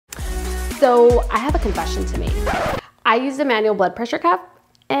So I have a confession to make. I used a manual blood pressure cuff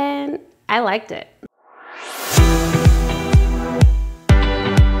and I liked it.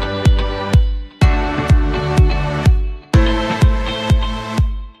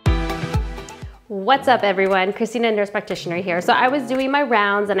 What's up everyone, Christina, nurse practitioner here. So I was doing my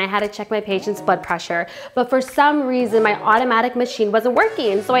rounds and I had to check my patient's blood pressure, but for some reason my automatic machine wasn't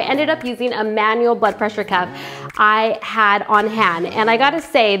working. So I ended up using a manual blood pressure cuff I had on hand. And I gotta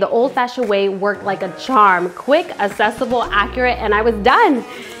say, the old-fashioned way worked like a charm. Quick, accessible, accurate, and I was done.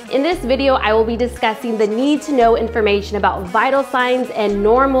 In this video, I will be discussing the need to know information about vital signs and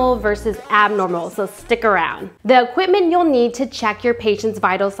normal versus abnormal, so stick around. The equipment you'll need to check your patient's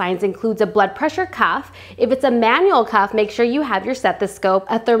vital signs includes a blood pressure cuff. If it's a manual cuff, make sure you have your stethoscope,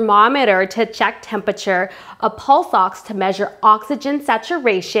 a thermometer to check temperature, a pulse ox to measure oxygen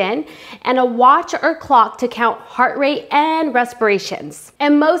saturation, and a watch or clock to count heart rate and respirations.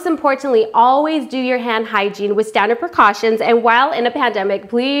 And most importantly, always do your hand hygiene with standard precautions, and while in a pandemic,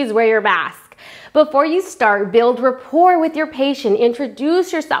 please wear your mask. Before you start, build rapport with your patient,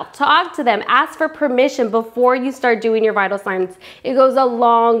 introduce yourself, talk to them, ask for permission before you start doing your vital signs. It goes a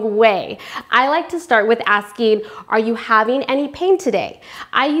long way. I like to start with asking, are you having any pain today?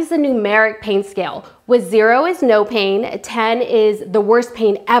 I use a numeric pain scale. With 0 is no pain, 10 is the worst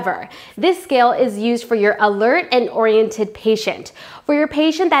pain ever. This scale is used for your alert and oriented patient. For your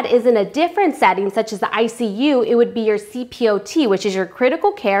patient that is in a different setting, such as the ICU, it would be your CPOT, which is your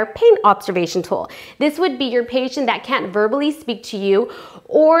critical care pain observation tool. This would be your patient that can't verbally speak to you,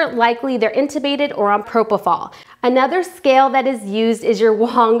 or likely they're intubated or on propofol. Another scale that is used is your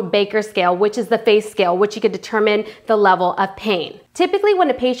Wong-Baker scale, which is the face scale, which you could determine the level of pain. Typically, when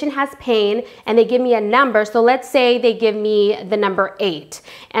a patient has pain and they give me a number, so let's say they give me the number 8,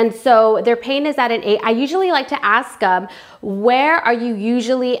 and so their pain is at an 8, I usually like to ask them, where are you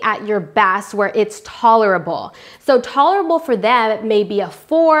usually at your best where it's tolerable? So tolerable for them may be a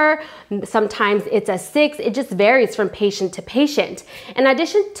 4, sometimes it's a 6, it just varies from patient to patient. In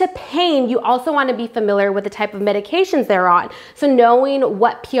addition to pain, you also want to be familiar with the type of medications they're on. So knowing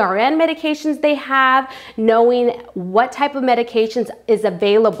what PRN medications they have, knowing what type of medications is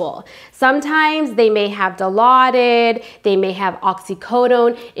available. Sometimes they may have Dilaudid, they may have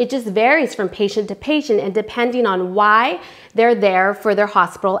oxycodone. It just varies from patient to patient and depending on why they're there for their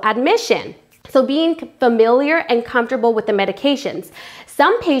hospital admission. So being familiar and comfortable with the medications.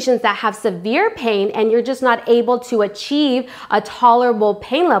 Some patients that have severe pain and you're just not able to achieve a tolerable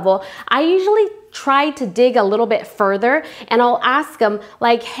pain level, I usually try to dig a little bit further and I'll ask them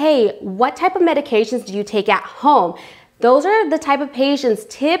like, hey, what type of medications do you take at home? Those are the type of patients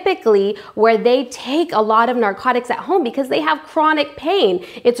typically where they take a lot of narcotics at home because they have chronic pain.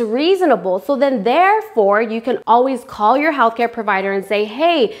 It's reasonable. So then therefore you can always call your healthcare provider and say,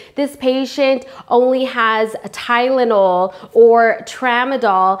 hey, this patient only has a Tylenol or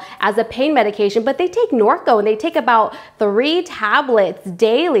Tramadol as a pain medication, but they take Norco and they take about 3 tablets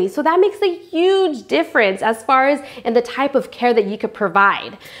daily. So that makes a huge difference as far as in the type of care that you could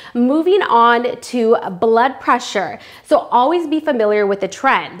provide. Moving on to blood pressure. So always be familiar with the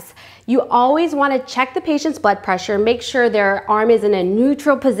trends. You always want to check the patient's blood pressure, make sure their arm is in a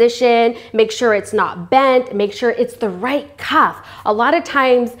neutral position, make sure it's not bent, make sure it's the right cuff. A lot of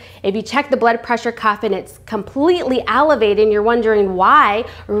times, if you check the blood pressure cuff and it's completely elevated and you're wondering why,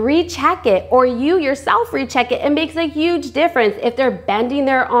 recheck it, or you yourself recheck it. It makes a huge difference. If they're bending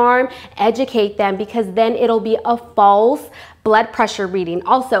their arm, educate them because then it'll be a false blood pressure reading.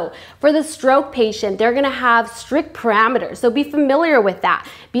 Also, for the stroke patient, they're gonna have strict parameters. So be familiar with that.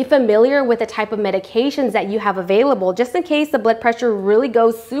 Be familiar with the type of medications that you have available, just in case the blood pressure really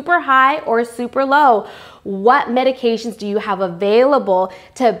goes super high or super low. What medications do you have available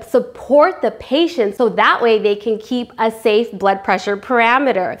to support the patient so that way they can keep a safe blood pressure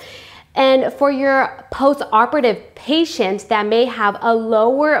parameter? And for your post-operative patient that may have a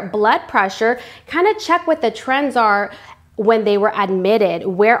lower blood pressure, kind of check what the trends are when they were admitted.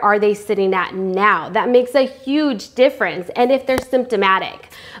 Where are they sitting at now? That makes a huge difference. And if they're symptomatic.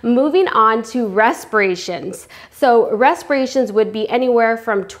 Moving on to respirations. So respirations would be anywhere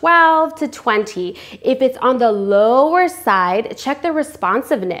from 12 to 20. If it's on the lower side, check the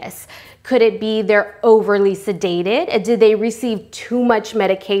responsiveness. Could it be they're overly sedated? Did they receive too much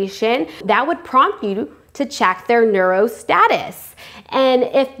medication? That would prompt you to check their neuro status. And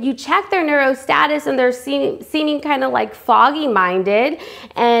if you check their neuro status and they're seeming kind of like foggy-minded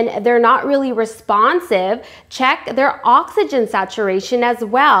and they're not really responsive, check their oxygen saturation as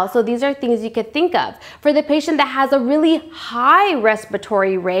well. So these are things you could think of. For the patient that has a really high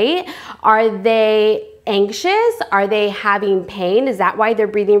respiratory rate, are they anxious? Are they having pain? Is that why they're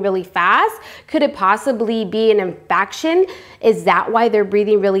breathing really fast? Could it possibly be an infection? Is that why they're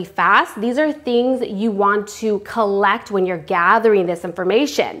breathing really fast? These are things you want to collect when you're gathering this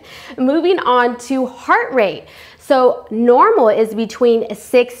information. Moving on to heart rate. So normal is between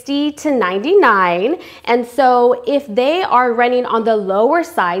 60 to 99. And so if they are running on the lower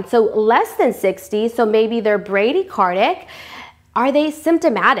side, so less than 60, so maybe they're bradycardic, are they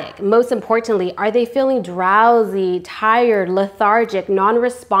symptomatic? Most importantly, are they feeling drowsy, tired, lethargic,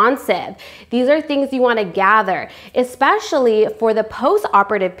 non-responsive? These are things you want to gather, especially for the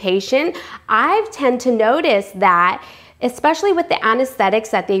post-operative patient. I tend to notice that especially with the anesthetics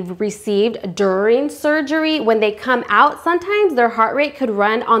that they've received during surgery, when they come out, sometimes their heart rate could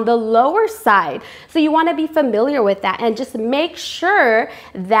run on the lower side. So you want to be familiar with that and just make sure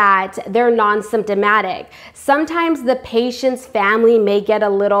that they're non-symptomatic. Sometimes the patient's family may get a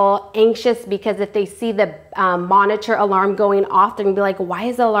little anxious because if they see the monitor alarm going off, they're gonna be like, why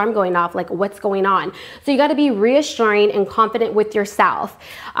is the alarm going off? Like, what's going on? So you got to be reassuring and confident with yourself.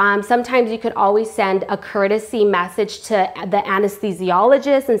 Sometimes you could always send a courtesy message to the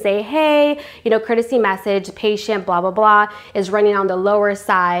anesthesiologist and say, hey, courtesy message, patient blah, blah, blah is running on the lower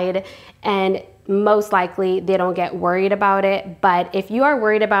side, and most likely they don't get worried about it. But if you are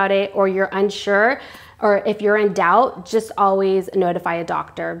worried about it or you're unsure, or if you're in doubt, just always notify a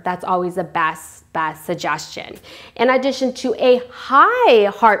doctor. That's always the best suggestion. In addition to a high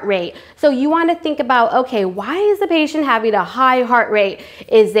heart rate. So you want to think about, okay, why is the patient having a high heart rate?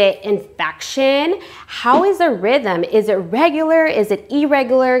 Is it infection? How is their rhythm? Is it regular? Is it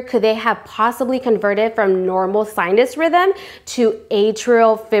irregular? Could they have possibly converted from normal sinus rhythm to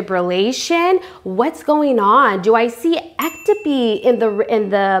atrial fibrillation? What's going on? Do I see ectopy in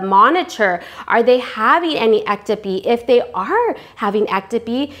the monitor? Are they having any ectopy? If they are having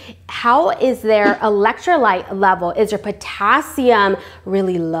ectopy, how is their electrolyte level? Is their potassium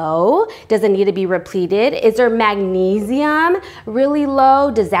really low? Does it need to be repleted? Is their magnesium really low?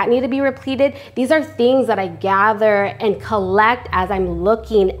 Does that need to be repleted? These are things that I gather and collect as I'm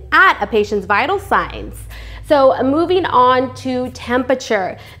looking at a patient's vital signs. So moving on to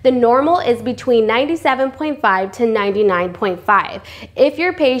temperature, the normal is between 97.5 to 99.5. If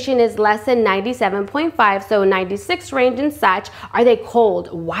your patient is less than 97.5, so 96 range and such, are they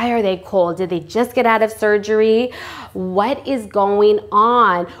cold? Why are they cold? Did they just get out of surgery? What is going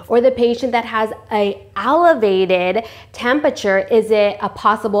on? Or the patient that has an elevated temperature, is it a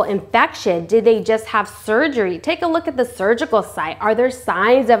possible infection? Did they just have surgery? Take a look at the surgical site. Are there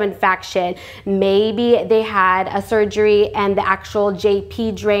signs of infection? Maybe they had a surgery and the actual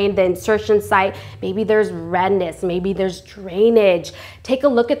JP drain, the insertion site, maybe there's redness, maybe there's drainage. Take a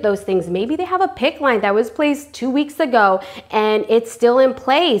look at those things. Maybe they have a PICC line that was placed 2 weeks ago and it's still in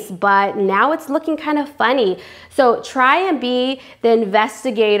place, but now it's looking kind of funny. So try and be the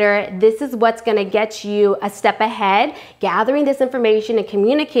investigator. This is what's going to get you a step ahead. Gathering this information and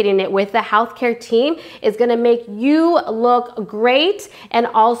communicating it with the healthcare team is going to make you look great and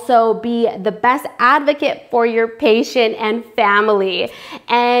also be the best advocate for your patient and family.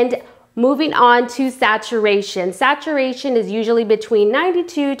 And moving on to saturation. Saturation is usually between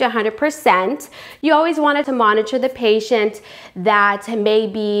 92 to 100%. You always want to monitor the patient that may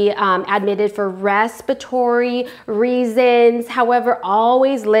be admitted for respiratory reasons. However,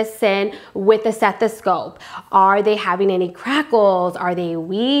 always listen with the stethoscope. Are they having any crackles? Are they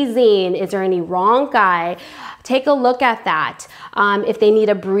wheezing? Is there any rhonchi? Take a look at that. If they need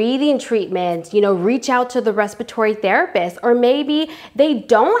a breathing treatment, reach out to the respiratory therapist, or maybe they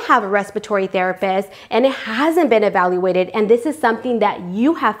don't have a respiratory therapist and it hasn't been evaluated and this is something that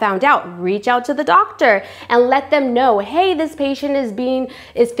you have found out. Reach out to the doctor and let them know, hey, this patient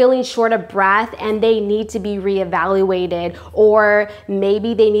is feeling short of breath and they need to be reevaluated, or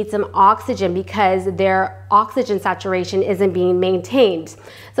maybe they need some oxygen because their oxygen saturation isn't being maintained.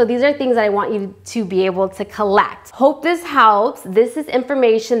 So these are things that I want you to be able to collect. Hope this helps. This is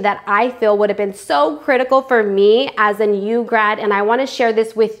information that I feel would have been so critical for me as a new grad, and I want to share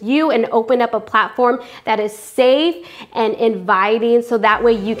this with you and open up a platform that is safe and inviting so that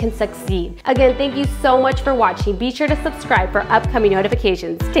way you can succeed. Again, thank you so much for watching. Be sure to subscribe for upcoming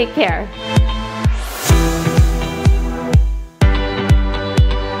notifications. Take care.